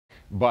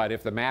But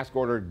if the mask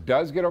order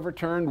does get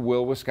overturned,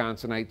 will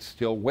Wisconsinites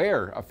still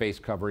wear a face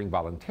covering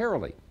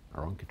voluntarily?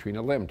 Our own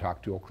Katrina Lim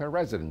talked to Eau Claire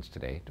residents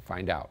today to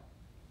find out.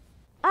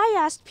 I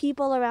asked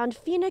people around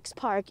Phoenix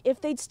Park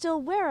if they'd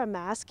still wear a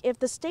mask if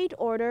the state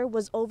order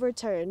was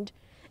overturned,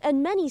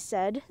 and many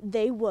said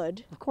they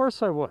would. Of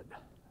course I would.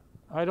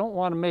 I don't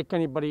want to make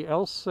anybody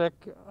else sick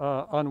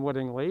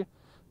unwittingly,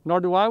 nor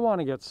do I want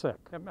to get sick.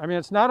 I mean,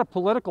 it's not a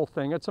political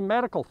thing, it's a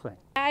medical thing.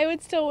 I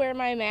would still wear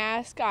my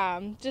mask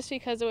just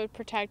because it would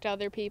protect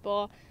other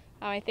people.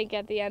 I think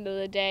at the end of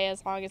the day,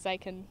 as long as I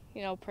can,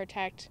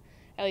 protect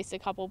at least a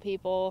couple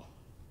people,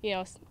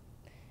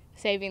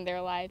 saving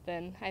their life,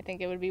 then I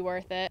think it would be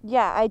worth it.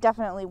 Yeah, I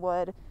definitely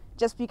would.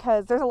 Just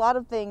because there's a lot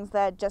of things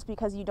that just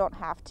because you don't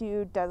have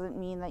to doesn't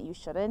mean that you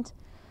shouldn't.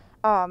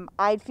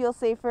 I'd feel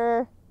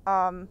safer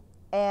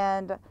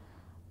and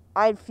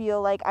I'd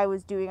feel like I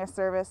was doing a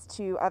service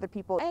to other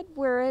people. I'd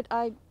wear it.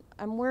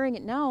 I'm wearing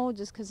it now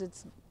just because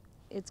it's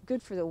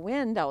good for the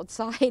wind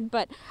outside,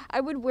 but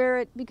I would wear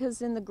it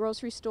because in the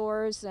grocery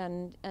stores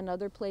and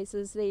other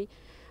places,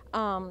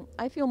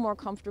 I feel more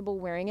comfortable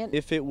wearing it.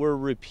 If it were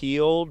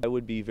repealed, I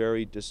would be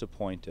very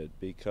disappointed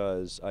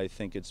because I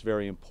think it's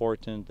very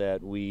important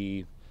that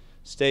we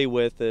stay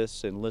with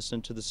this and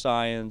listen to the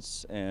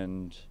science,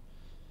 and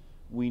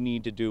we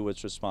need to do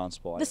what's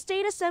responsible. The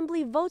State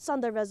Assembly votes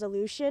on the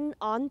resolution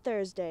on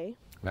Thursday.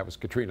 That was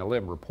Katrina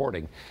Lim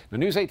reporting. The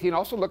News 18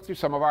 also looked through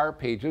some of our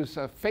page's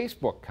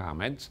Facebook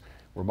comments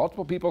where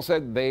multiple people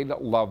said they'd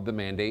love the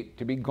mandate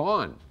to be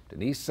gone.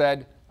 Denise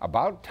said,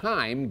 about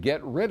time,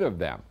 get rid of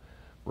them.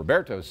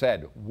 Roberto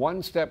said,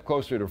 one step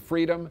closer to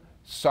freedom.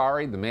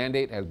 Sorry, the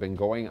mandate has been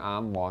going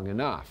on long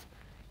enough.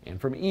 And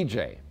from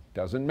EJ,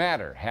 doesn't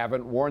matter.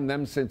 Haven't worn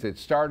them since it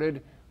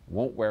started.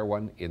 Won't wear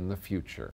one in the future.